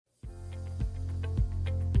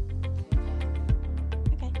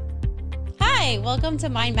Hi, welcome to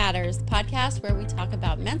Mind Matters, the podcast where we talk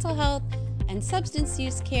about mental health and substance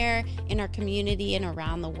use care in our community and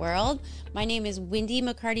around the world. My name is Windy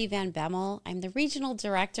McCarty Van Bemmel. I'm the regional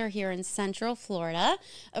director here in Central Florida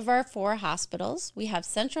of our 4 hospitals. We have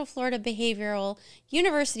Central Florida Behavioral,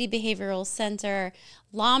 University Behavioral Center,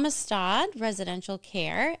 La Amistad Residential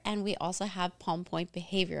Care, and we also have Palm Point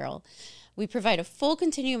Behavioral. We provide a full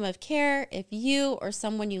continuum of care. If you or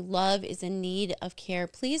someone you love is in need of care,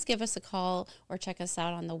 please give us a call or check us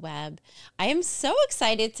out on the web. I am so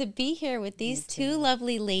excited to be here with these 2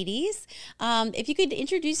 lovely ladies. If you could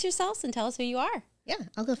introduce yourselves and tell us who you are. Yeah,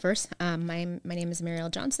 I'll go first. My name is Mariel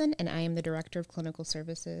Johnson, and I am the Director of Clinical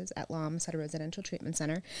Services at La Amistad Residential Treatment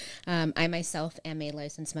Center. I myself am a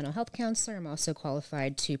licensed mental health counselor. I'm also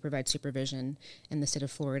qualified to provide supervision in the state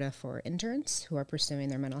of Florida for interns who are pursuing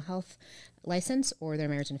their mental health license or their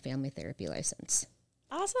marriage and family therapy license.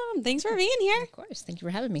 Awesome. Thanks for being here. Of course. Thank you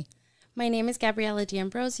for having me. My name is Gabriella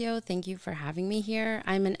Deambrosio. Thank you for having me here.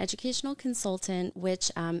 I'm an educational consultant,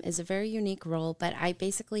 which is a very unique role, but I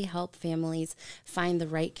basically help families find the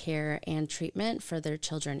right care and treatment for their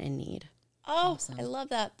children in need. Oh, awesome. I love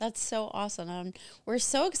that. That's so awesome. We're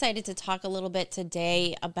so excited to talk a little bit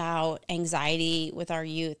today about anxiety with our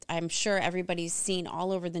youth. I'm sure everybody's seen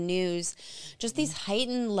all over the news just these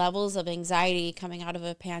heightened levels of anxiety coming out of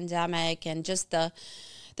a pandemic and just the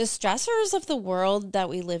stressors of the world that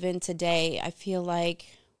we live in today. I feel like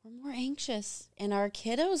we're more anxious and our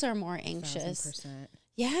kiddos are more anxious. 1,000%.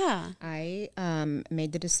 Yeah. I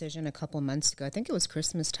made the decision a couple months ago. I think it was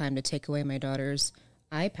Christmas time to take away my daughter's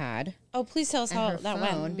iPad. Oh, please tell us how that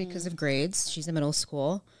went. Because of grades. She's in middle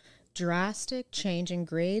school. Drastic change in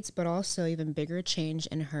grades, but also even bigger change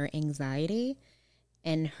in her anxiety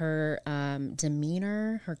and her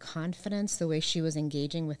demeanor, her confidence, the way she was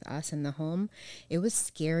engaging with us in the home. It was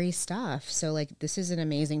scary stuff. So, this is an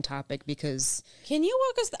amazing topic because... Can you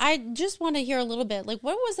walk us... I just want to hear a little bit. What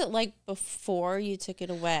was it like before you took it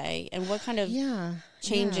away? And what kind of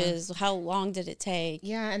changes? Yeah. How long did it take?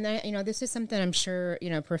 Yeah, and this is something I'm sure,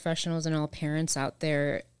 professionals and all parents out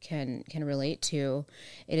there can relate to.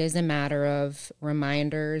 It is a matter of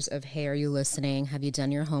reminders of, hey, are you listening? Have you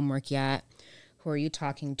done your homework yet? Who are you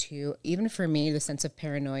talking to? Even for me, the sense of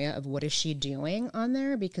paranoia of what is she doing on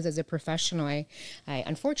there? Because as a professional, I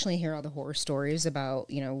unfortunately hear all the horror stories about,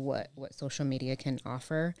 what social media can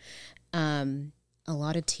offer. A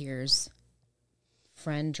lot of tears,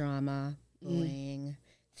 friend drama, bullying,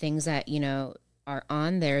 things that, are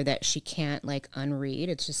on there that she can't unread.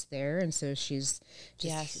 It's just there. And so she's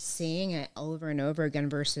just seeing it over and over again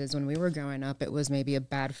versus when we were growing up, it was maybe a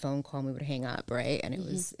bad phone call and we would hang up. Right. And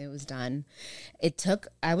it was done. It took,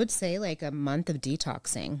 I would say, a month of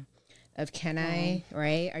detoxing of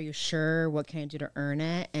right? Are you sure? What can I do to earn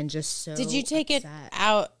it? And just so Did you take it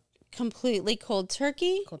out completely cold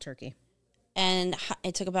turkey? Cold turkey. And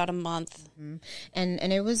it took about a month. Mm-hmm.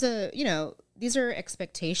 And it was these are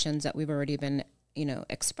expectations that we've already been,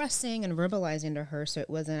 expressing and verbalizing to her. So it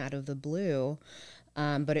wasn't out of the blue,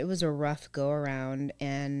 but it was a rough go around.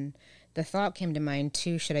 And the thought came to mind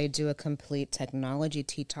too, should I do a complete technology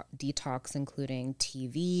detox, including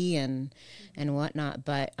TV and whatnot?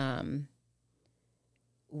 But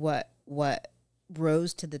what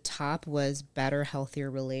rose to the top was better,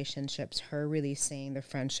 healthier relationships, her really seeing the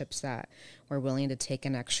friendships that were willing to take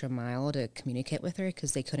an extra mile to communicate with her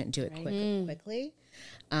because they couldn't do it quickly.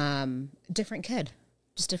 Different kid.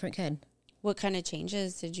 What kind of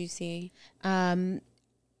changes did you see? Calmer,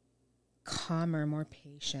 more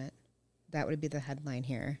patient. That would be the headline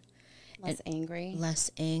here. Less angry,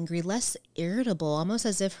 less irritable, almost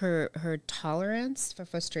as if her tolerance for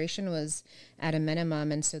frustration was at a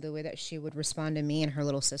minimum. And so the way that she would respond to me and her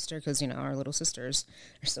little sister, because, our little sisters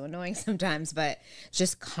are so annoying sometimes, but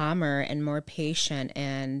just calmer and more patient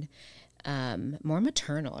and more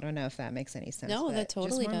maternal. I don't know if that makes any sense. No, that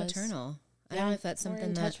totally just more does. Maternal. I don't know if that's something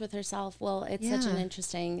in touch with herself. Well, it's such an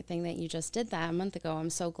interesting thing that you just did that a month ago. I'm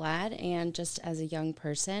so glad. And just as a young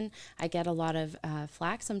person, I get a lot of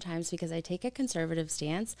flack sometimes because I take a conservative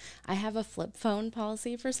stance. I have a flip phone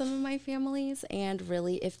policy for some of my families, and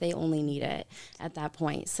really if they only need it at that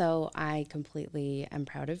point. So I completely am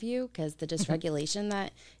proud of you because the dysregulation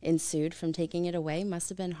that ensued from taking it away must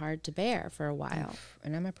have been hard to bear for a while.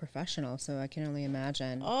 And I'm a professional, so I can only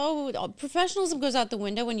imagine. Oh, professionalism goes out the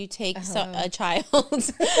window when you take a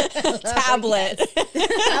child's tablet.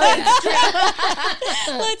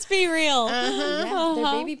 Let's be real. Their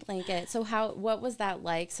baby blanket. So what was that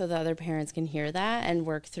like so the other parents can hear that and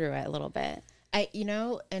work through it a little bit? I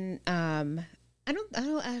don't,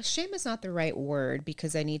 shame is not the right word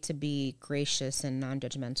because I need to be gracious and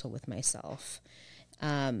non-judgmental with myself.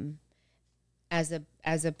 as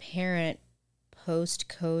a parent post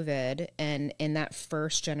COVID and in that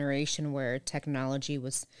first generation where technology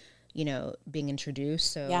was, being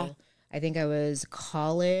introduced. So I think I was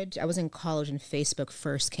in college and Facebook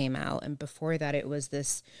first came out. And before that, it was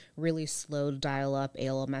this really slow dial-up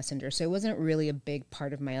AOL Messenger. So it wasn't really a big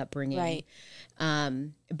part of my upbringing. Right.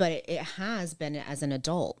 But it has been as an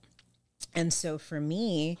adult. And so for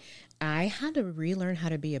me, I had to relearn how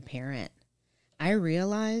to be a parent. I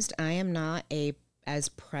realized I am not as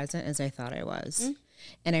present as I thought I was. Mm.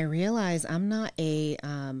 And I realized I'm not a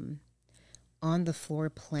on the floor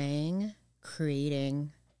playing,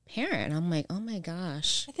 creating parent. I'm like, oh my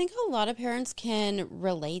gosh. I think a lot of parents can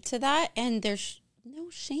relate to that, and there's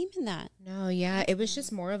no shame in that. No, yeah. It was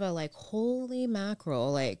just more of a like, holy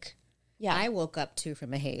mackerel. Like, I woke up too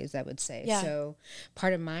from a haze, I would say. Yeah. So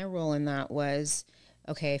part of my role in that was,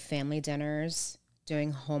 okay, family dinners,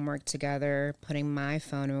 doing homework together, putting my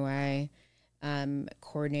phone away,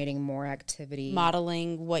 coordinating more activity,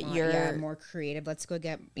 modeling what you're more creative. Let's go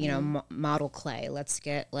get, model clay. Let's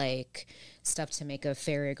get like stuff to make a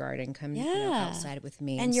fairy garden come outside with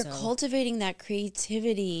me. And you're cultivating that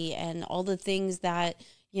creativity and all the things that,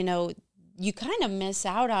 you kind of miss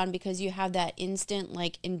out on because you have that instant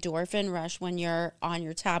like endorphin rush when you're on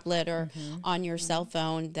your tablet or on your cell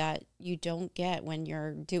phone that you don't get when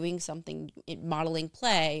you're doing something, modeling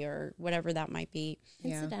play or whatever that might be.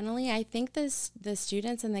 Incidentally, I think the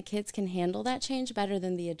students and the kids can handle that change better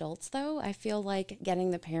than the adults, though. I feel like getting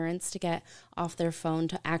the parents to get off their phone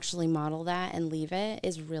to actually model that and leave it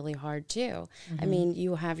is really hard, too. I mean,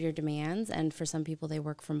 you have your demands, and for some people, they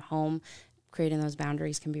work from home. Creating those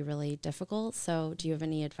boundaries can be really difficult. So do you have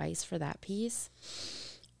any advice for that piece?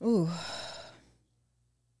 Ooh.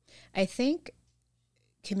 I think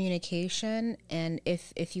communication, and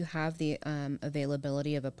if you have the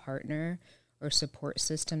availability of a partner or support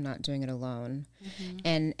system, not doing it alone.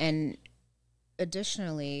 And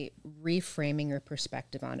additionally, reframing your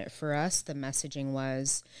perspective on it. For us, the messaging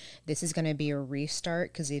was, this is going to be a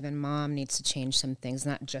restart because even mom needs to change some things,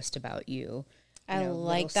 not just about you. I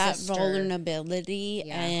like that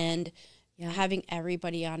vulnerability and having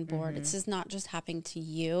everybody on board. It's just not just happening to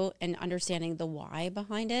you and understanding the why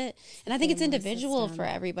behind it. And I think it's individual for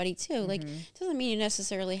everybody too. Like, it doesn't mean you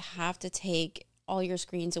necessarily have to take all your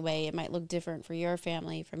screens away. It might look different for your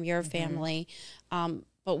family, from your family.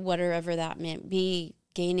 But whatever that may be,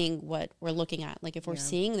 gaining what we're looking at. Like if we're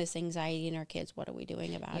seeing this anxiety in our kids, what are we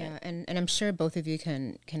doing about it? And I'm sure both of you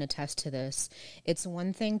can attest to this. It's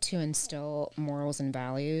one thing to instill morals and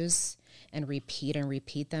values and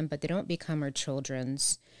repeat them, but they don't become our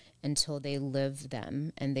children's until they live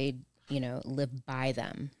them and they live by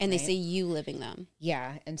them. And they see you living them.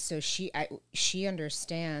 Yeah. And so she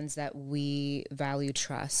understands that we value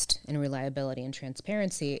trust and reliability and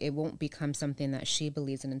transparency. It won't become something that she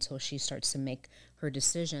believes in until she starts to make her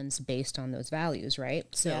decisions based on those values, right?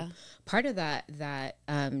 So part of that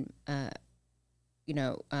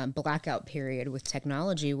blackout period with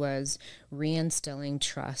technology was reinstilling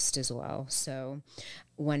trust as well. So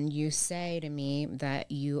when you say to me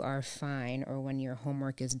that you are fine or when your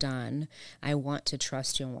homework is done, I want to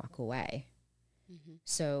trust you and walk away.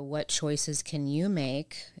 So what choices can you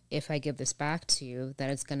make if I give this back to you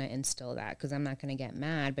that is going to instill that? Because I'm not going to get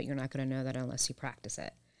mad, but you're not going to know that unless you practice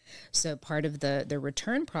it. So part of the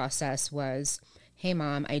return process was, hey,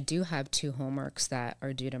 Mom, I do have 2 homeworks that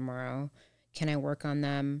are due tomorrow. Can I work on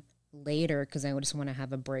them later because I just want to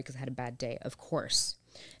have a break because I had a bad day? Of course.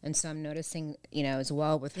 And so I'm noticing, as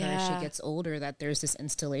well with her as she gets older, that there's this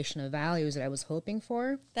installation of values that I was hoping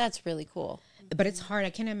for. That's really cool. But it's hard. I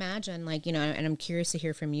can imagine, and I'm curious to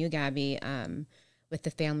hear from you, Gabby, with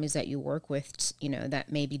the families that you work with,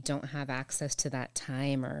 that maybe don't have access to that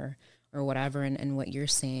time or whatever, and what you're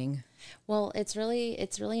seeing. Well, it's really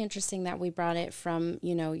interesting that we brought it from,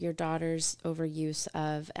 your daughter's overuse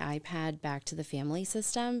of iPad back to the family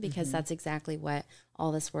system, because that's exactly what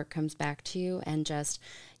all this work comes back to. And just,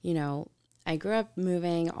 I grew up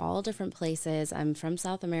moving all different places. I'm from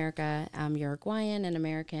South America. I'm Uruguayan and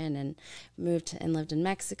American, and moved and lived in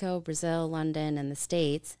Mexico, Brazil, London, and the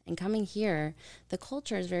States. And coming here, the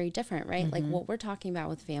culture is very different, right? Like what we're talking about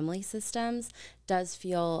with family systems does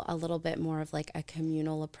feel a little bit more of like a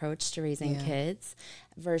communal approach to raising kids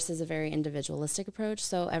versus a very individualistic approach.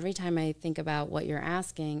 So every time I think about what you're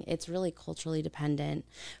asking, it's really culturally dependent.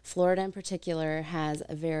 Florida in particular has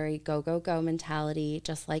a very go, go, go mentality,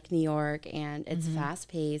 just like New York and it's fast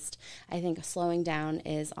paced. I think slowing down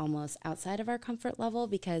is almost outside of our comfort level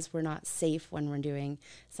because we're not safe when we're doing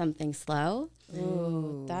something slow.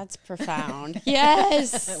 Ooh, that's profound.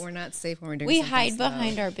 Yes. We're not safe when we're doing We something hide slow.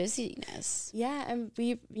 behind our busyness. Yeah, and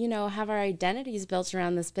we, have our identities built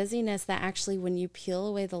around this busyness that actually when you peel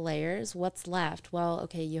away the layers, what's left? Well,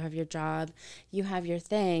 okay, you have your job, you have your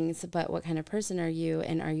things, but what kind of person are you?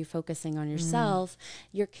 And are you focusing on yourself?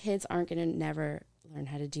 Your kids aren't going to never learn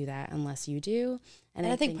how to do that unless you do. And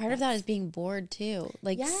I think part of that is being bored too.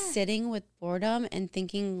 Like sitting with boredom and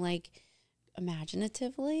thinking like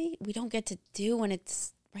imaginatively, we don't get to do when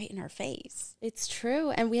it's right in our face. It's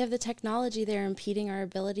true. And we have the technology there impeding our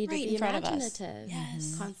ability to be imaginative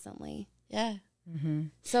constantly. Yeah. Mm-hmm.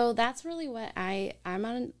 So that's really what I'm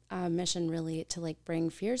on a mission really to like bring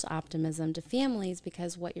fierce optimism to families,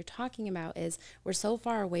 because what you're talking about is we're so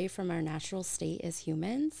far away from our natural state as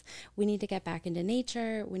humans. We need to get back into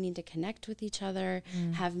nature. We need to connect with each other,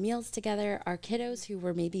 have meals together. Our kiddos who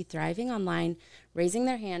were maybe thriving online, raising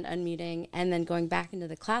their hand, unmuting, and then going back into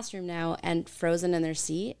the classroom now and frozen in their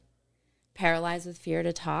seat, paralyzed with fear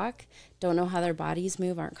to talk, don't know how their bodies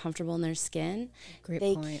move, aren't comfortable in their skin.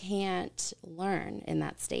 They can't learn in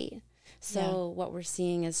that state. So what we're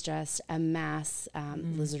seeing is just a mass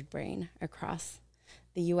lizard brain across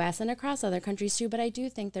the U.S. and across other countries too. But I do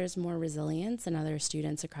think there's more resilience in other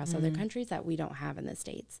students across other countries that we don't have in the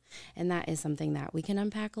States. And that is something that we can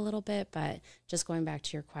unpack a little bit. But just going back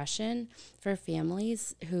to your question, for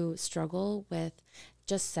families who struggle with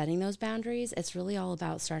just setting those boundaries, it's really all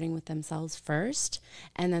about starting with themselves first,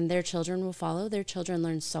 and then their children will follow. Their children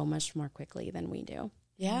learn so much more quickly than we do.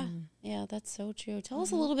 Yeah. Yeah, that's so true. Tell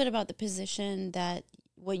us a little bit about the position that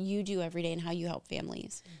what you do every day and how you help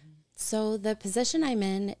families. So the position I'm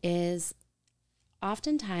in is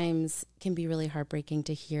oftentimes can be really heartbreaking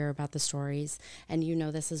to hear about the stories. And you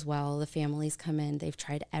know this as well. The families come in, they've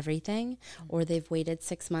tried everything, or they've waited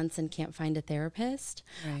 6 months and can't find a therapist,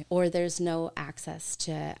 or there's no access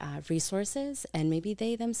to resources. And maybe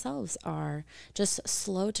they themselves are just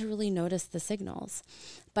slow to really notice the signals.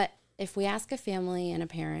 But if we ask a family and a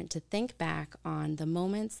parent to think back on the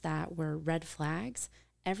moments that were red flags,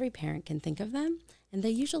 every parent can think of them. And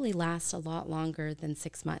they usually last a lot longer than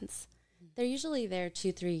 6 months. They're usually there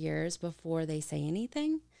 2-3 years before they say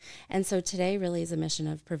anything. And so today really is a mission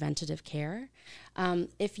of preventative care.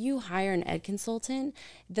 If you hire an ed consultant,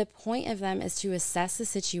 the point of them is to assess the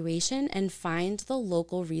situation and find the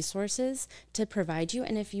local resources to provide you.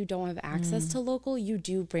 And if you don't have access to local, you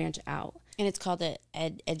do branch out. And it's called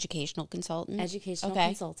an educational consultant? Educational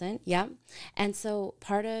consultant, yep. And so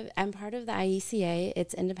I'm part of the IECA,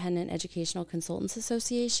 it's Independent Educational Consultants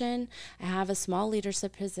Association. I have a small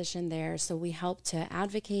leadership position there, so we help to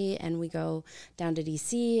advocate, and we go down to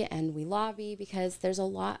DC and we lobby because there's a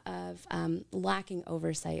lot of lacking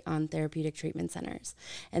oversight on therapeutic treatment centers.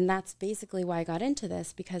 And that's basically why I got into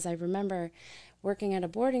this, because I remember working at a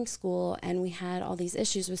boarding school, and we had all these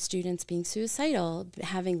issues with students being suicidal,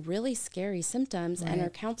 having really scary symptoms, and our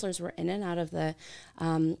counselors were in and out of the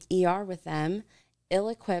ER with them,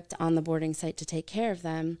 ill-equipped on the boarding site to take care of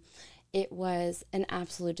them. It was an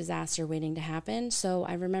absolute disaster waiting to happen. So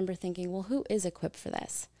I remember thinking, well, who is equipped for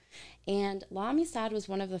this? And La Amistad was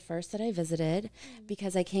one of the first that I visited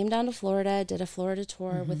because I came down to Florida, did a Florida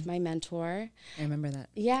tour with my mentor. I remember that.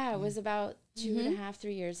 Yeah, it was about 2.5,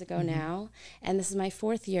 3 years ago now. And this is my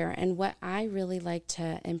 4th year. And what I really like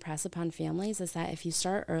to impress upon families is that if you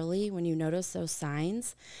start early, when you notice those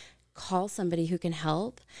signs, call somebody who can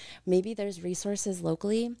help. Maybe there's resources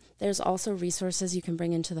locally. There's also resources you can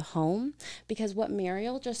bring into the home, because what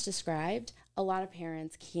Mariel just described, a lot of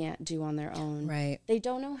parents can't do on their own. Right. They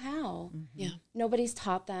don't know how. Yeah. Nobody's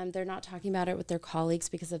taught them. They're not talking about it with their colleagues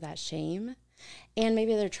because of that shame. And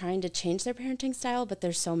maybe they're trying to change their parenting style, but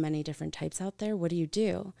there's so many different types out there. What do you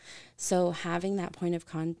do? So having that point of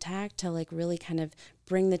contact to like really kind of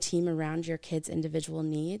bring the team around your kids' individual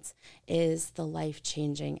needs is the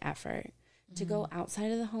life-changing effort. To go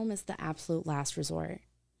outside of the home is the absolute last resort,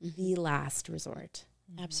 the last resort.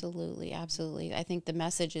 Absolutely. Absolutely. I think the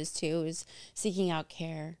message is too is seeking out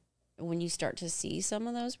care when you start to see some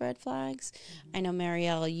of those red flags. I know,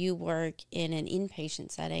 Mariel, you work in an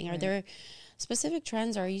inpatient setting. Are there specific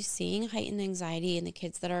trends? Are you seeing heightened anxiety in the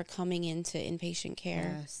kids that are coming into inpatient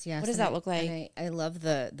care? Yes. What does that look like? I love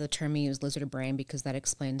the term you use, lizard brain, because that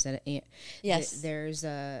explains that there's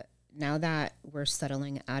a, now that we're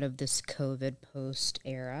settling out of this COVID post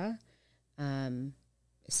era,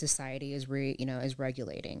 society is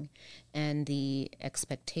regulating, and the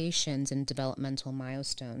expectations and developmental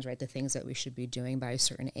milestones, right, the things that we should be doing by a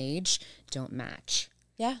certain age don't match.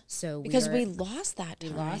 Yeah. So because we lost that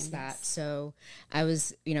time. We lost that. So I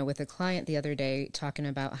was, with a client the other day talking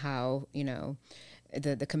about how,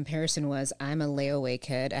 the comparison was, I'm a layaway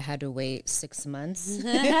kid. I had to wait 6 months.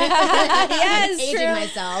 Yes, aging true.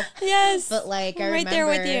 myself. Yes. But like, I right remember, there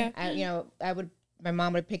with you. my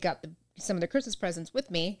mom would pick up some of the Christmas presents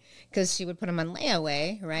with me because she would put them on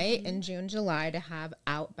layaway, right? In June, July to have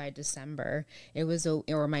out by December. It was,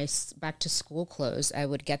 or my back to school clothes. I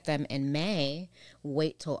would get them in May,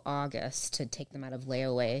 wait till August to take them out of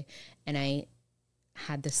layaway. And I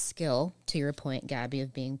had the skill, to your point, Gabby,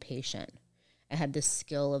 of being patient. I had the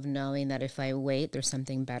skill of knowing that if I wait, there's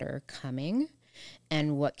something better coming.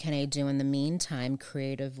 And what can I do in the meantime,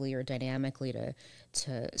 creatively or dynamically,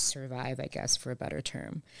 to survive, I guess, for a better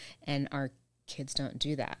term. And our kids don't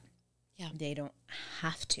do that. Yeah. They don't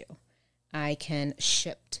have to. I can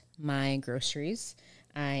ship my groceries.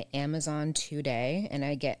 I Amazon today, and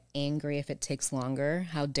I get angry if it takes longer.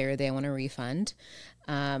 How dare they want a refund?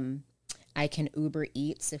 I can Uber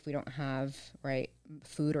Eats if we don't have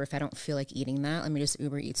food, or if I don't feel like eating that, let me just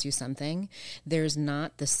Uber Eats you something. There's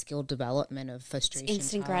not the skill development of frustration, it's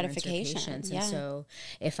instant gratification. Yeah. And so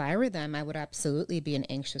if I were them, I would absolutely be an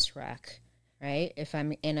anxious wreck, right? If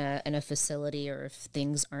I'm in a facility, or if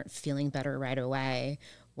things aren't feeling better right away,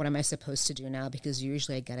 what am I supposed to do now? Because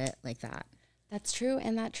usually I get it like that. That's true,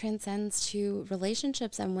 and that transcends to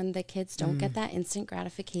relationships. And when the kids don't get that instant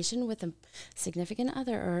gratification with a significant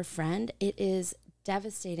other or a friend, it is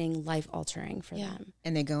devastating, life-altering for them.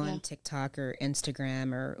 And they go on TikTok or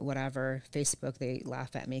Instagram or whatever, Facebook. They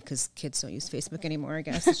laugh at me because kids don't use Facebook anymore. I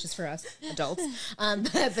guess it's just for us adults.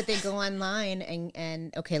 But they go online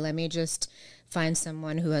and okay, let me just find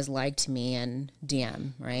someone who has liked me and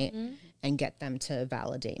DM, right? And get them to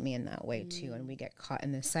validate me in that way too. And we get caught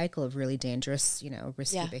in this cycle of really dangerous,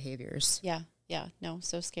 risky behaviors. Yeah. Yeah. No,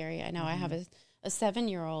 so scary. I know I have a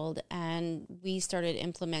 7-year-old, and we started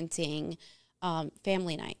implementing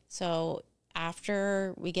family night. So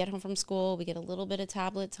after we get home from school, we get a little bit of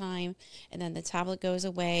tablet time, and then the tablet goes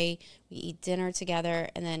away. We eat dinner together,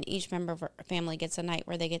 and then each member of our family gets a night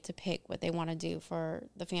where they get to pick what they want to do for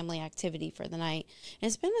the family activity for the night. And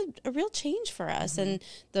it's been a real change for us. And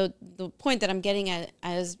the point that I'm getting at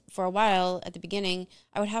is, for a while at the beginning,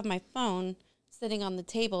 I would have my phone sitting on the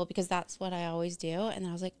table because that's what I always do. And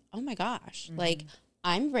I was like, oh my gosh, like,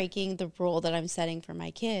 I'm breaking the rule that I'm setting for my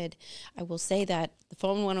kid. I will say that the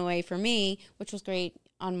phone went away for me, which was great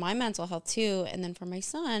on my mental health too. And then for my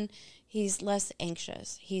son, he's less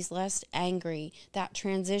anxious. He's less angry. That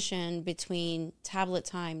transition between tablet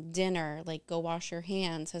time, dinner, like go wash your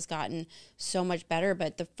hands, has gotten so much better.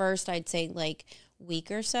 But the first, I'd say, like week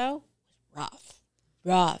or so was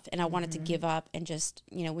rough. And I wanted to give up and just,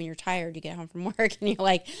 when you're tired, you get home from work and you're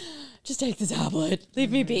like, just take the tablet, leave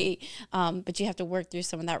me be. But you have to work through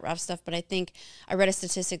some of that rough stuff. But I think I read a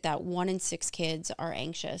statistic that 1 in 6 kids are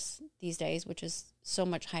anxious these days, which is so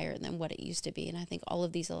much higher than what it used to be. And I think all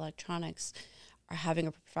of these electronics are having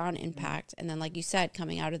a profound impact. And then, like you said,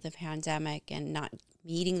 coming out of the pandemic and not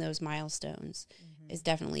meeting those milestones is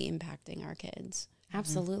definitely impacting our kids.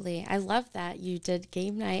 Absolutely. I love that you did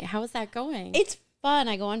game night. How is that going? It's fun.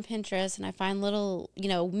 I go on Pinterest and I find little,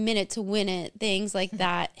 minute to win it, things like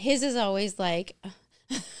that. His is always like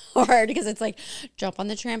hard because it's like jump on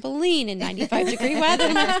the trampoline in 95-degree weather.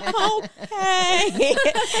 I'm like, okay.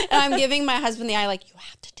 And I'm giving my husband the eye like, you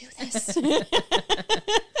have to do this.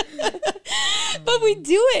 But we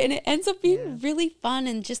do it, and it ends up being really fun,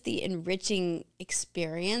 and just the enriching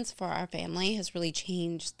experience for our family has really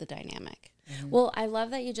changed the dynamic. Well, I love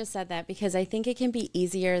that you just said that, because I think it can be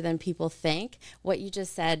easier than people think. What you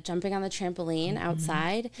just said, jumping on the trampoline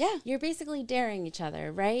outside, you're basically daring each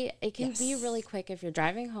other, right? It can be really quick if you're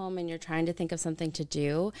driving home and you're trying to think of something to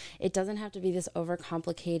do. It doesn't have to be this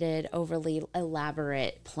overcomplicated, overly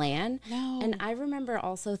elaborate plan. No. And I remember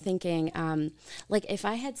also thinking, like if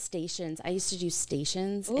I had stations, I used to do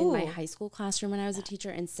stations in my high school classroom when I was a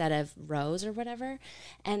teacher instead of rows or whatever.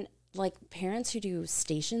 And like parents who do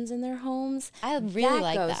stations in their homes, I really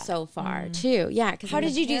like that. Goes so far too. Yeah. How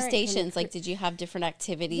did you do stations? Like, did you have different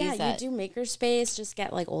activities? Yeah, you do makerspace. Just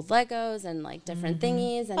get like old Legos and like different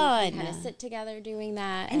thingies, and you kind of sit together doing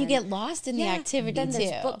that. And you get lost in the activity then too.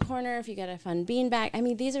 There's book corner if you get a fun beanbag. I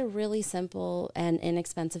mean, these are really simple and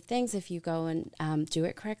inexpensive things. If you go and do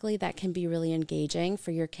it correctly, that can be really engaging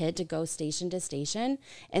for your kid to go station to station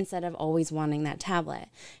instead of always wanting that tablet.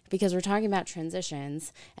 Because we're talking about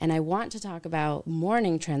transitions, and I want to talk about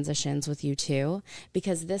morning transitions with you too,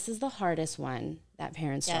 because this is the hardest one that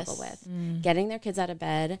parents struggle with. Getting their kids out of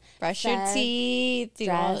bed, brush your teeth,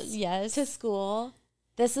 dress to school.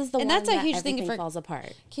 This is the and one that's a that huge thing everything for falls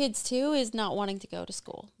apart. kids too, is not wanting to go to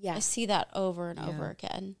school. Yeah. I see that over and over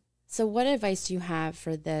again. So what advice do you have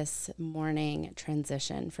for this morning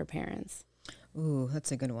transition for parents? Ooh,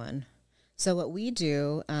 that's a good one. So what we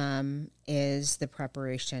do is the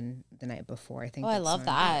preparation the night before. I think I that's love so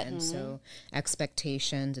that. important. So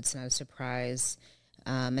expectations, it's not a surprise.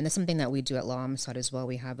 And that's something that we do at Law Amistad as well.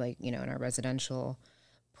 We have, like, in our residential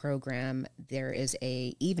program, there is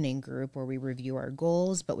a evening group where we review our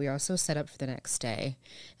goals, but we also set up for the next day.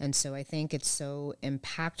 And so I think it's so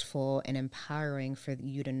impactful and empowering for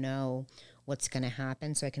you to know what's going to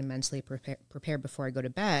happen, so I can mentally prepare before I go to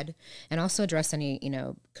bed, and also address any,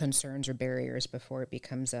 concerns or barriers before it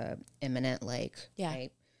becomes a imminent,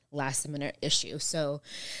 right, last minute issue. So,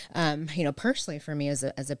 personally for me as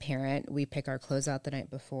a parent, we pick our clothes out the night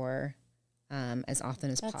before, as often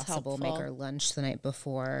as possible, make our lunch the night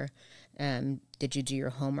before. Did you do your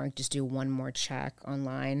homework? Just do one more check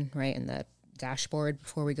online, right, in the dashboard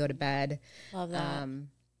before we go to bed. Love that.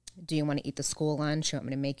 Do you want to eat the school lunch? You want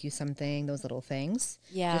me to make you something? Those little things.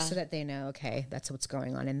 Yeah. Just so that they know, okay, that's what's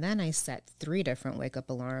going on. And then I set 3 different wake-up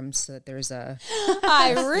alarms so that there's a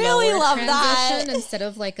I really love that. Instead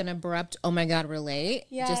of like an abrupt, oh my God, we're late.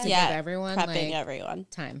 Yeah. Just to give everyone prepping everyone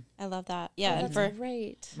time. I love that. Yeah. And That's for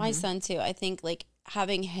great. my son too, I think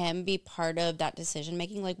having him be part of that decision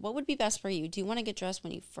making, what would be best for you? Do you want to get dressed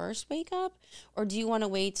when you first wake up, or do you want to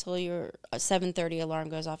wait till your 7:30 alarm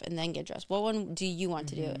goes off and then get dressed? What one do you want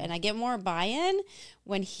to do? And I get more buy-in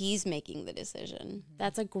when he's making the decision.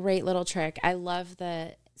 That's a great little trick. I love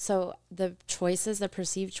the choices, the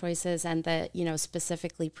perceived choices, and the,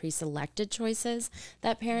 specifically pre-selected choices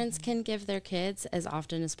that parents can give their kids as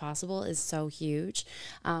often as possible is so huge.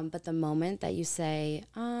 But the moment that you say,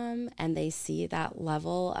 and they see that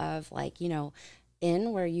level of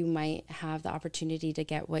in where you might have the opportunity to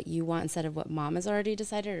get what you want instead of what mom has already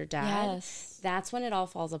decided or dad, that's when it all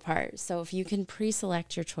falls apart. So if you can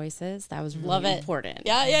pre-select your choices, that was really important.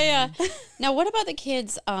 Yeah. Now, what about the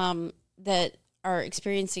kids that are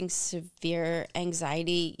experiencing severe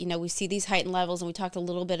anxiety? We see these heightened levels, and we talked a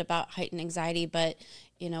little bit about heightened anxiety, but,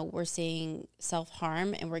 we're seeing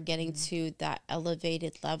self-harm and we're getting to that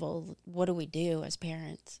elevated level. What do we do as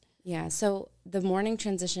parents? Yeah, so the morning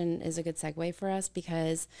transition is a good segue for us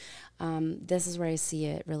because this is where I see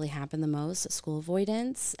it really happen the most. School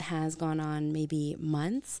avoidance has gone on maybe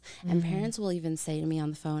months, and parents will even say to me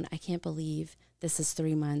on the phone, I can't believe this is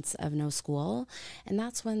 3 months of no school. And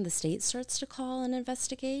that's when the state starts to call and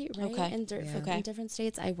investigate, right? Okay. In different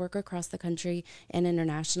states. I work across the country and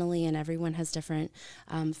internationally, and everyone has different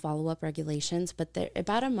follow-up regulations. But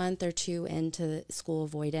about a month or 2 into school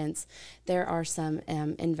avoidance, there are some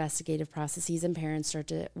investigative processes, and parents start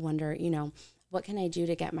to wonder, what can I do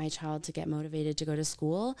to get my child to get motivated to go to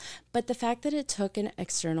school? But the fact that it took an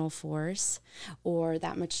external force or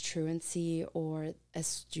that much truancy or a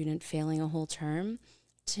student failing a whole term,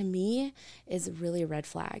 to me, is really a red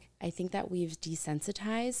flag. I think that we've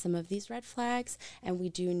desensitized some of these red flags, and we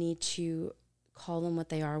do need to call them what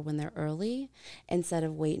they are when they're early, instead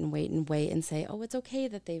of wait and say, oh, it's okay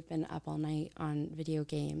that they've been up all night on video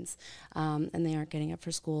games and they aren't getting up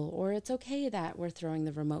for school, or it's okay that we're throwing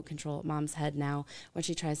the remote control at mom's head now when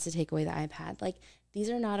she tries to take away the iPad. These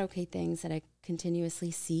are not okay things that I continuously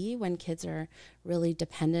see when kids are really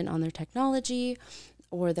dependent on their technology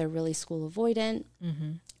or they're really school avoidant.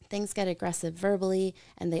 Things get aggressive verbally,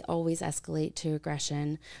 and they always escalate to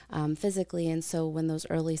aggression physically. And so when those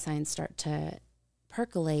early signs start to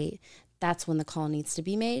percolate, that's when the call needs to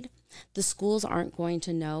be made. The schools aren't going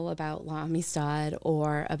to know about La Amistad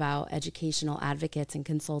or about educational advocates and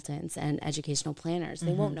consultants and educational planners.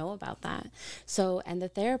 They won't know about that. So, and the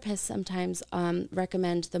therapists sometimes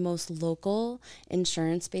recommend the most local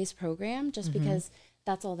insurance-based program just because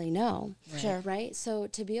that's all they know. Right. Sure. Right? So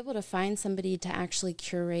to be able to find somebody to actually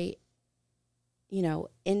curate,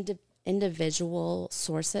 individual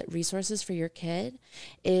resources for your kid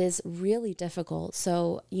is really difficult.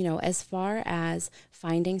 So, as far as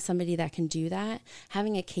finding somebody that can do that,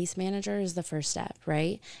 having a case manager is the first step,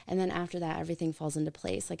 right? And then after that, everything falls into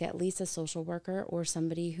place, at least a social worker or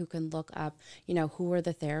somebody who can look up, who are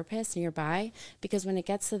the therapists nearby, because when it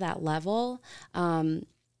gets to that level,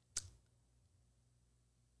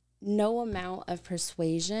 no amount of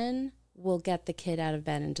persuasion will get the kid out of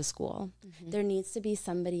bed into school. There needs to be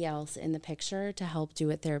somebody else in the picture to help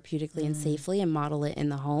do it therapeutically and safely and model it in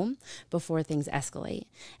the home before things escalate.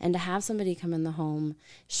 And to have somebody come in the home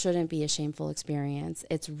shouldn't be a shameful experience.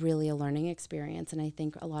 It's really a learning experience. And I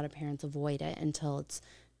think a lot of parents avoid it until it's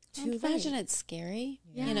Imagine it's scary,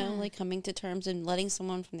 you know, like coming to terms and letting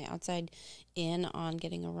someone from the outside in on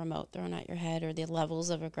getting a remote thrown at your head or the levels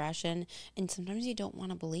of aggression. And sometimes you don't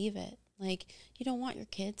want to believe it. Like, you don't want your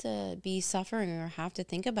kid to be suffering or have to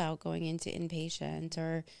think about going into inpatient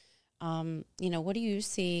or, you know, what do you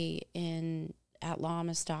see at La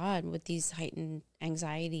Amistad with these heightened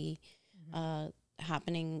anxiety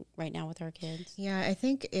happening right now with our kids? Yeah, I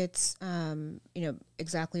think it's, you know,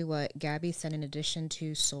 exactly what Gabby said in addition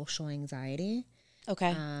to social anxiety.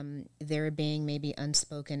 Okay. There being maybe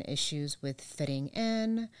unspoken issues with fitting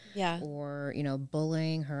in. Yeah. Or, you know,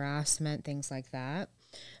 bullying, harassment, things like that.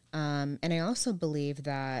 And I also believe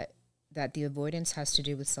that the avoidance has to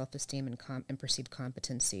do with self-esteem and perceived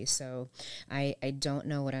competency. So I don't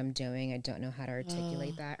know what I'm doing. I don't know how to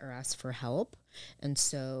articulate that or ask for help. And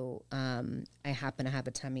so I happen to have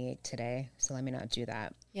a tummy ache today, so let me not do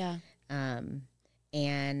that. Yeah.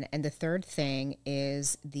 And the third thing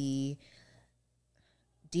is the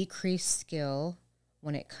decreased skill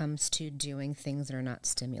when it comes to doing things that are not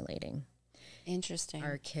stimulating. Interesting.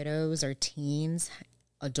 Our kiddos, our teens,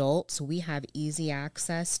 adults, we have easy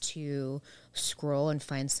access to scroll and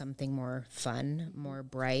find something more fun, more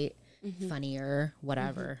bright, funnier,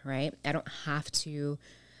 whatever, right? I don't have to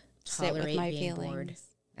tolerate being bored.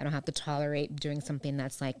 I don't have to tolerate doing something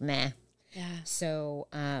that's like, meh. Yeah. So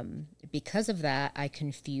because of that, I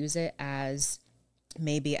confuse it as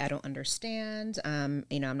maybe I don't understand,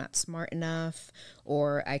 you know, I'm not smart enough,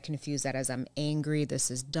 or I confuse that as I'm angry,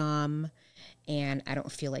 this is dumb, and I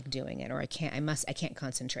don't feel like doing it, or I can't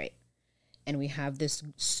concentrate. And we have this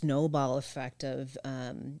snowball effect of,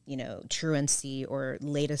 you know, truancy or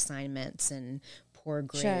late assignments and poor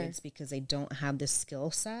grades because they don't have the skill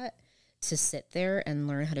set to sit there and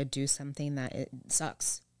learn how to do something that it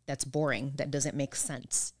sucks, that's boring, that doesn't make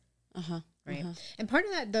sense. Right. And part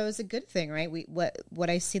of that, though, is a good thing, right? What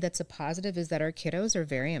I see that's a positive is that our kiddos are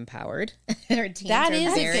very empowered. Our teens are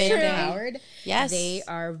very empowered. Yes. They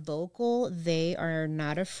are vocal. They are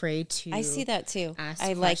not afraid to I see that too. Ask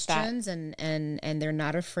I questions like that. And they're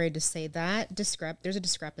not afraid to say that. There's a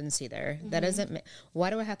discrepancy there. That doesn't why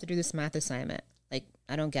do I have to do this math assignment? Like,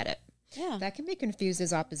 I don't get it. Yeah. That can be confused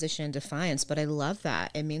as opposition and defiance, but I love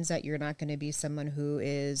that. It means that you're not going to be someone who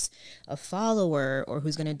is a follower or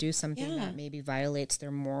who's going to do something that maybe violates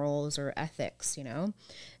their morals or ethics, you know?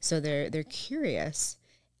 So they're curious,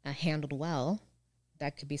 handled well.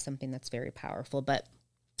 That could be something that's very powerful. But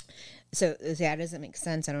so that doesn't make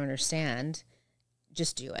sense. I don't understand.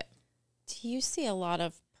 Just do it. Do you see a lot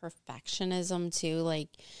of perfectionism too? Like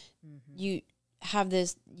you have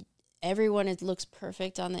this... Everyone looks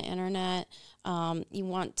perfect on the internet. You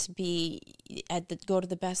want to be go to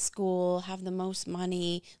the best school, have the most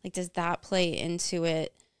money. Like, does that play into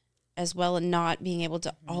it as well, and not being able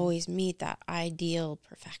to always meet that ideal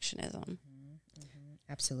perfectionism?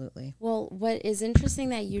 Absolutely. Well, what is interesting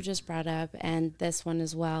that you just brought up, and this one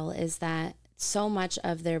as well, is that so much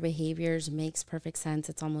of their behaviors makes perfect sense.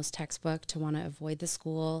 It's almost textbook to want to avoid the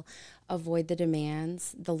school, avoid the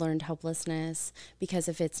demands, the learned helplessness, because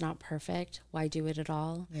if it's not perfect, why do it at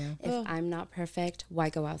all? Yeah. If I'm not perfect,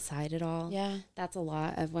 why go outside at all? Yeah. That's a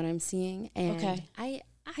lot of what I'm seeing. And I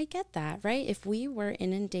get that, right? If we were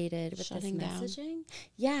inundated with Shutting this down.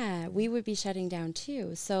 messaging, we would be shutting down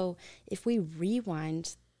too. So if we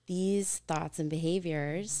rewind these thoughts and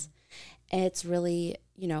behaviors, it's really,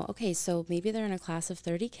 you know, okay, so maybe they're in a class of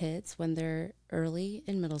 30 kids when they're early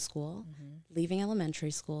in middle school, leaving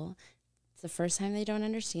elementary school. It's the first time they don't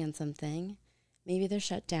understand something. Maybe they're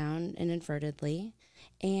shut down inadvertently,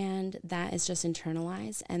 and that is just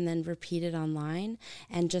internalized and then repeated online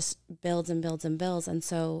and just builds and builds and builds. And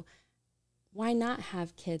so why not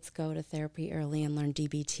have kids go to therapy early and learn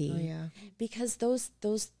DBT? Oh, yeah. Because those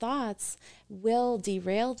thoughts will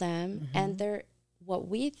derail them, and they're what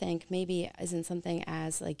we think maybe isn't something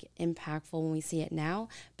as like impactful when we see it now,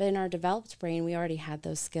 but in our developed brain, we already had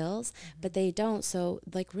those skills, but they don't. So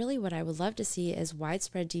like really what I would love to see is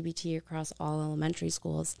widespread DBT across all elementary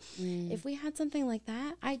schools. If we had something like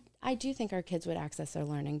that, I do think our kids would access their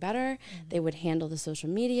learning better. They would handle the social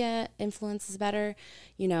media influences better,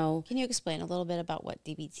 you know. Can you explain a little bit about what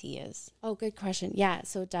DBT is? Oh, good question. Yeah.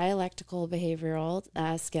 So dialectical behavioral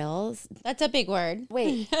skills. That's a big word.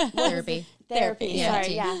 Wait, Therapy. Therapy. Yeah.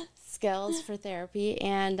 Sorry, yeah. Skills for therapy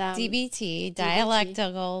and DBT,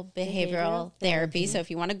 dialectical behavioral therapy. So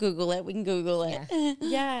if you want to Google it, we can Google it.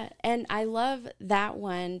 Yeah, and I love that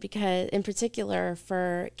one because, in particular,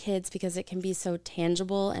 for kids because it can be so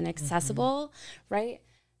tangible and accessible. Right?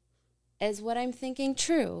 Is what I'm thinking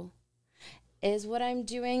true? Is what I'm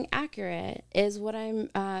doing accurate? Is what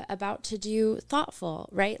I'm about to do thoughtful,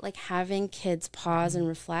 right? Like having kids pause and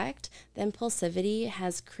reflect. The impulsivity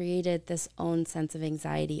has created this own sense of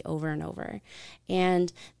anxiety over and over.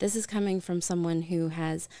 And this is coming from someone who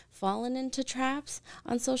has fallen into traps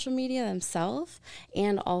on social media themselves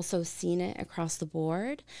and also seen it across the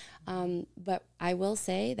board. But I will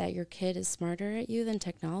say that your kid is smarter at you than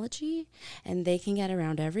technology, and they can get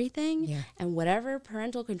around everything. Yeah. And whatever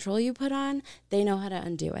parental control you put on, they know how to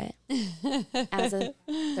undo it as a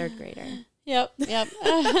third grader. Yep.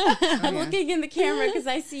 I'm looking in the camera because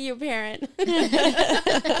I see you, parent. That's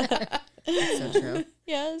so true.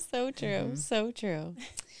 Yeah, so true. So true.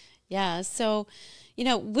 Yeah. So, you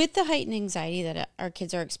know, with the heightened anxiety that our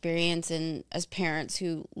kids are experiencing as parents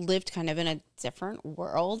who lived kind of in a different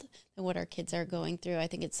world than what our kids are going through, I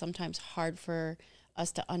think it's sometimes hard for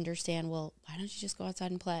us to understand, well, why don't you just go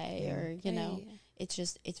outside and play? Or, you know,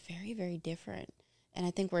 it's very, very different. And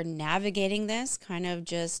I think we're navigating this kind of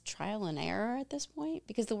just trial and error at this point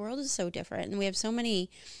because the world is so different and we have so many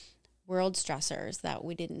world stressors that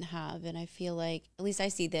we didn't have. And I feel like, at least I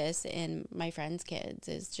see this in my friends' kids,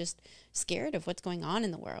 is just scared of what's going on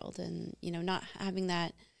in the world and, you know, not having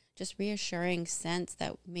that just reassuring sense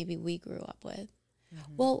that maybe we grew up with.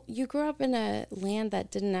 Well, you grew up in a land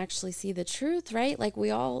that didn't actually see the truth, right? Like we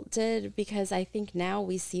all did, because I think now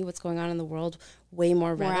we see what's going on in the world way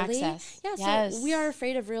more readily. Access. Yeah, Yes. so we are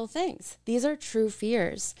afraid of real things. These are true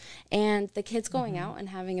fears. And the kids going out and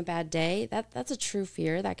having a bad day, that's a true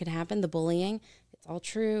fear that could happen. The bullying, it's all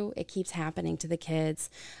true. It keeps happening to the kids.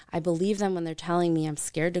 I believe them when they're telling me I'm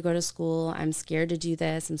scared to go to school. I'm scared to do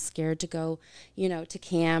this. I'm scared to go, you know, to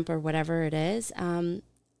camp or whatever it is.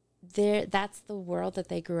 That's the world that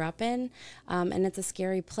they grew up in, and it's a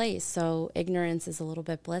scary place. So ignorance is a little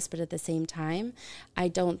bit bliss, but at the same time, I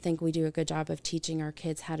don't think we do a good job of teaching our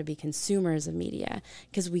kids how to be consumers of media,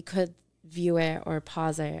 because we could view it or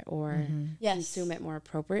pause it or consume it more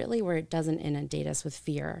appropriately where it doesn't inundate us with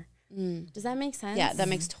fear. Does that make sense? Yeah, that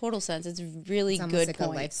makes total sense. It's a really It's good almost like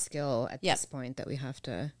point. a life skill at this point that we have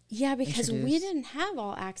to because we introduce. didn't have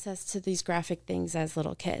all access to these graphic things as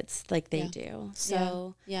little kids like they do.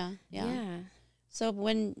 So yeah. So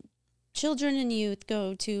when children and youth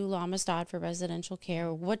go to Lamestad for residential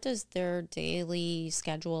care, what does their daily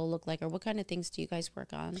schedule look like, or what kind of things do you guys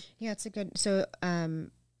work on? Yeah, it's a good, so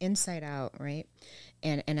inside out, right?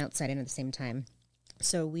 And outside in at the same time.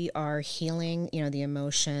 So we are healing, you know, the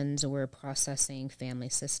emotions. We're processing family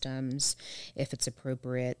systems. If it's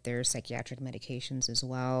appropriate, there's psychiatric medications as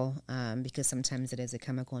well, because sometimes it is a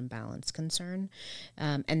chemical imbalance concern.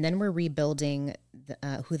 And then we're rebuilding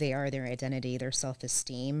who they are, their identity, their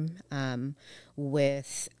self-esteem,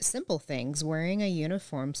 with simple things, wearing a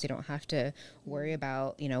uniform so you don't have to worry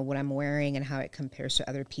about, you know, what I'm wearing and how it compares to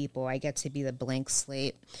other people. I get to be the blank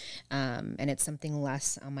slate, and it's something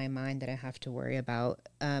less on my mind that I have to worry about.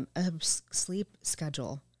 A sleep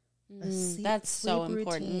schedule. That's so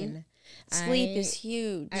important. Routine. Sleep is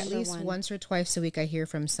huge. At least once or twice a week I hear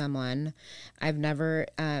from someone. I've never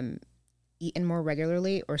eaten more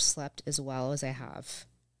regularly or slept as well as I have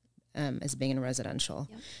as being in residential.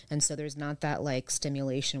 Yep. And so there's not that like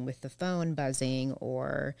stimulation with the phone buzzing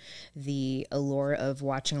or the allure of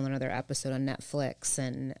watching another episode on Netflix,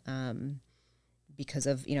 and because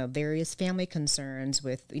of, you know, various family concerns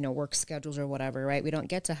with, you know, work schedules or whatever, right? We don't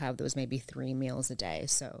get to have those maybe 3 meals a day.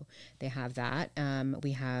 So they have that.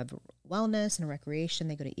 We have wellness and recreation.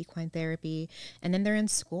 They go to equine therapy, and then they're in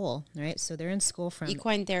school, right? So they're in school from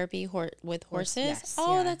equine therapy with horses. Yes,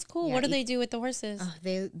 oh, yeah. That's cool. Yeah, what do they do with the horses?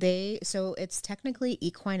 So it's technically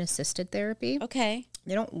equine assisted therapy. Okay.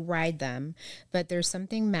 They don't ride them, but there's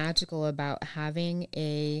something magical about having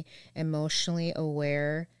a emotionally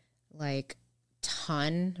aware, like,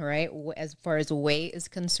 ton, right, as far as weight is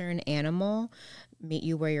concerned, animal meet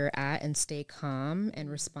you where you're at and stay calm and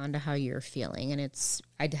respond to how you're feeling. And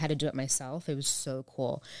I had to do it myself. It was so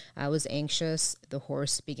cool. I was anxious. The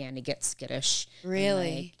horse began to get skittish.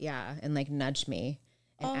 Really? And nudge me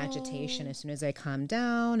in agitation. As soon as I calmed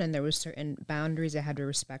down and there was certain boundaries I had to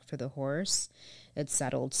respect for the horse, it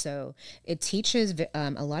settled. So it teaches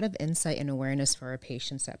a lot of insight and awareness for our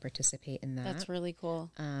patients that participate in that. That's really cool.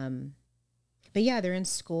 But yeah, they're in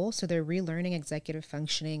school, so they're relearning executive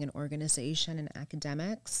functioning and organization and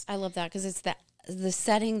academics. I love that because it's the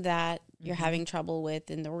setting that you're having trouble with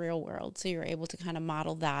in the real world. So you're able to kind of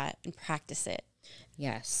model that and practice it.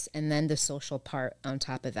 Yes. And then the social part on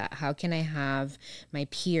top of that. How can I have my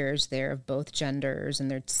peers there of both genders and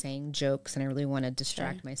they're saying jokes and I really want to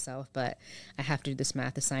distract myself, but I have to do this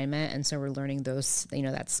math assignment. And so we're learning those, you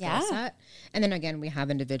know, that skill set. And then again, we have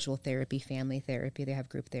individual therapy, family therapy. They have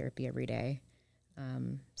group therapy every day.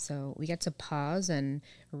 So we get to pause and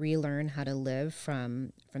relearn how to live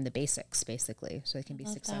from the basics, basically, so they can be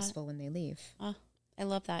successful when they leave. Oh, I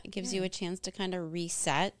love that. It gives you a chance to kind of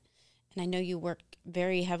reset. And I know you work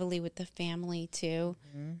very heavily with the family too,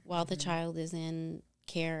 while the child is in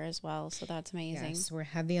care as well. So that's amazing. Yes, we're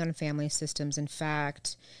heavy on family systems. In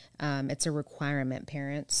fact, it's a requirement.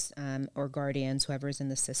 Parents or guardians, whoever's in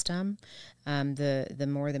the system, the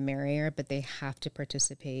more the merrier, but they have to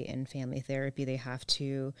participate in family therapy. They have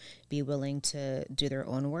to be willing to do their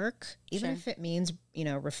own work, even if it means,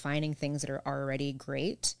 refining things that are already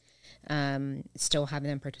great. Still having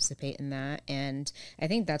them participate in that. And I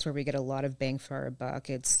think that's where we get a lot of bang for our buck.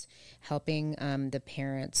 It's helping the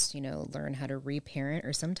parents, learn how to reparent,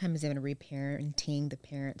 or sometimes even reparenting the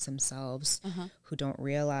parents themselves who don't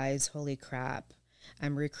realize, holy crap,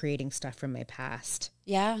 I'm recreating stuff from my past.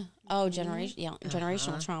 Yeah. Oh,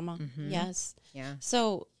 generational trauma. Yes. Yeah.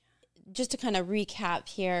 So just to kind of recap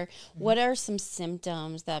here, what are some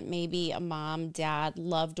symptoms that maybe a mom, dad,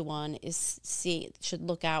 loved one should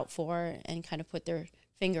look out for and kind of put their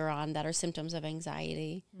finger on that are symptoms of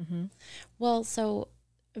anxiety? Well, so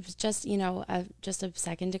it was just, just a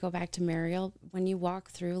second to go back to Mariel. When you walk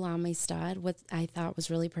through L'Amistad, what I thought was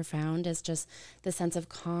really profound is just the sense of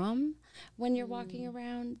calm when you're walking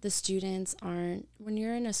around. The students aren't, when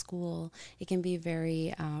you're in a school, it can be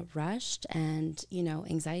very rushed and,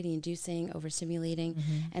 anxiety inducing, overstimulating.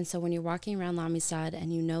 And so when you're walking around L'Amistad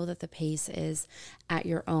and you know that the pace is at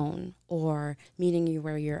your own or meeting you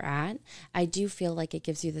where you're at, I do feel like it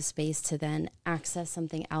gives you the space to then access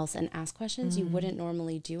something else and ask questions you wouldn't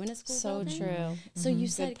normally do in a school. So building. true. So you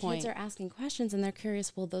said kids are asking questions and they're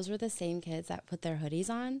curious. Well, those were the same kids that put their hoodies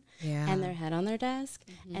on and their head on their desk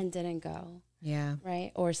and didn't go. Yeah.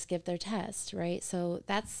 Right. Or skip their test. Right. So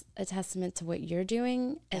that's a testament to what you're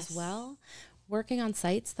doing as well. Working on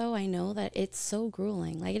sites, though, I know that it's so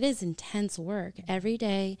grueling. Like, it is intense work every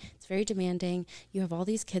day. It's very demanding. You have all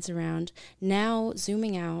these kids around. Now,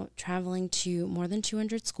 zooming out, traveling to more than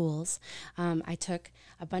 200 schools. I took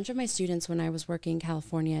a bunch of my students when I was working in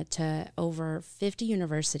California to over 50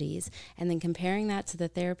 universities, and then comparing that to the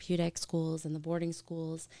therapeutic schools and the boarding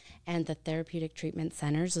schools and the therapeutic treatment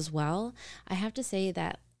centers as well. I have to say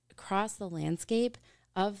that across the landscape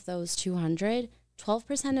of those 200,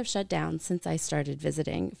 12% have shut down since I started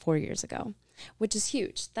visiting 4 years ago, which is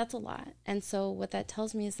huge. That's a lot. And so what that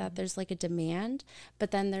tells me is that there's like a demand,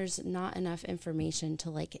 but then there's not enough information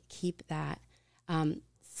to like keep that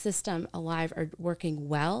system alive or working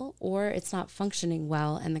well, or it's not functioning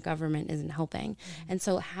well and the government isn't helping. And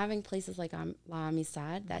so having places like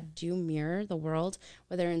L'Amistad that do mirror the world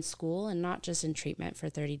where they're in school and not just in treatment for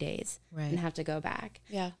 30 days and have to go back.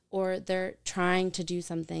 Yeah. Or they're trying to do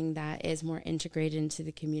something that is more integrated into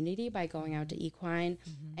the community by going out to equine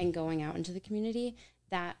and going out into the community,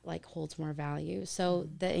 that like holds more value. So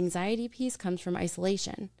the anxiety piece comes from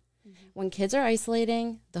isolation. When kids are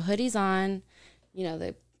isolating, the hoodie's on,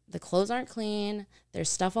 the clothes aren't clean, there's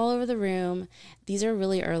stuff all over the room. These are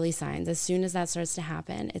really early signs. As soon as that starts to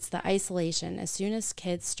happen, it's the isolation. As soon as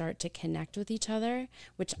kids start to connect with each other,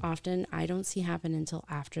 which often I don't see happen until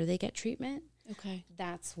after they get treatment,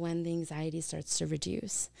 that's when the anxiety starts to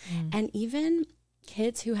reduce. And even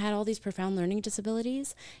kids who had all these profound learning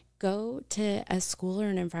disabilities go to a school or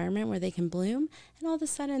an environment where they can bloom, and all of a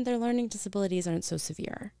sudden their learning disabilities aren't so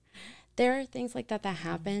severe. There are things like that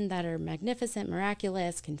happen that are magnificent,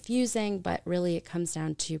 miraculous, confusing, but really it comes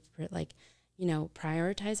down to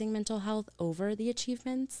prioritizing mental health over the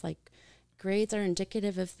achievements. Like, grades are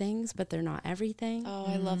indicative of things, but they're not everything. Oh,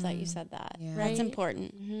 I love that you said that. Yeah. That's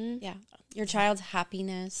important. Yeah. Your child's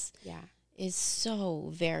happiness is so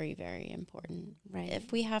very, very important. Right.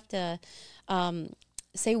 If we have to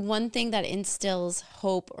say one thing that instills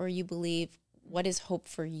hope, or you believe, what is hope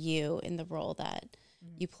for you in the role that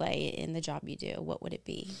you play in the job you do, what would it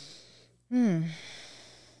be? Oh,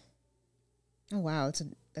 wow.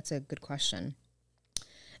 That's a good question.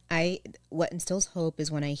 What instills hope is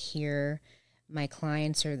when I hear my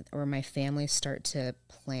clients or my family start to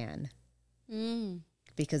plan,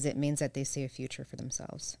 because it means that they see a future for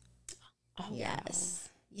themselves. Oh, yes.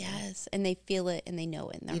 Yes. And they feel it and they know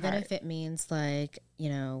it in their Even heart. if it means like,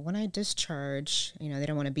 when I discharge, they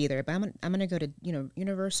don't want to be there, but I'm going to go to,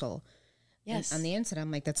 Universal. Yes. And on the inside, I'm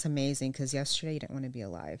like, that's amazing, because yesterday you didn't want to be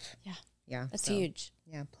alive. Yeah. Yeah. That's huge.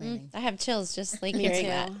 Yeah, planning. I have chills just like hearing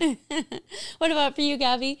that. What about for you,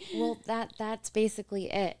 Gabby? Well, that's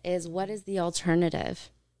basically it, is what is the alternative?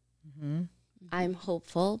 I'm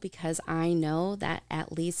hopeful because I know that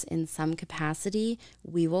at least in some capacity,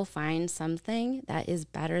 we will find something that is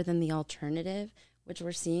better than the alternative, which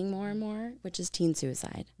we're seeing more and more, which is teen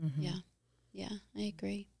suicide. Yeah. Yeah, I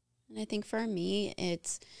agree. And I think for me,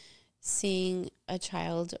 it's seeing a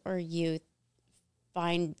child or youth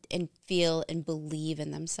find and feel and believe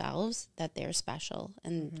in themselves that they're special,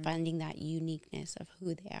 and finding that uniqueness of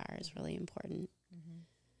who they are is really important.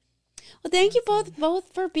 Well, thank you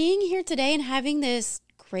both for being here today and having this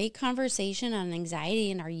great conversation on anxiety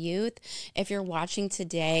in our youth. If you're watching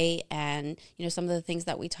today and, you know, some of the things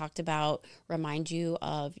that we talked about remind you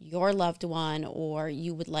of your loved one, or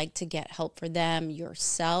you would like to get help for them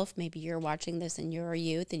yourself, maybe you're watching this and you're a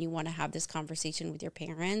youth and you want to have this conversation with your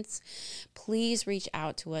parents, please reach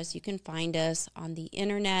out to us. You can find us on the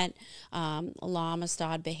internet, La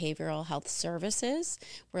Amistad Behavioral Health Services.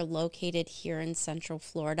 We're located here in Central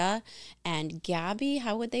Florida. And Gabby,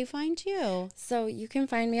 how would they find you? So you can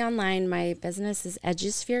find me online. My business is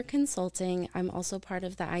Edusphere Consulting. I'm also part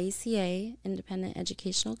of the IECA, Independent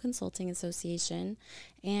Educational Consulting Association,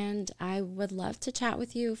 and I would love to chat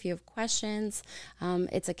with you if you have questions.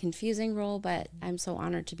 It's a confusing role, but I'm so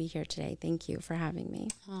honored to be here today. Thank you for having me.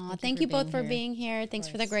 Thank you both for being here. Thanks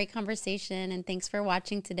for the great conversation, and thanks for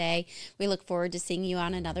watching today. We look forward to seeing you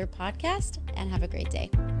on another podcast, and have a great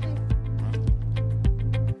day.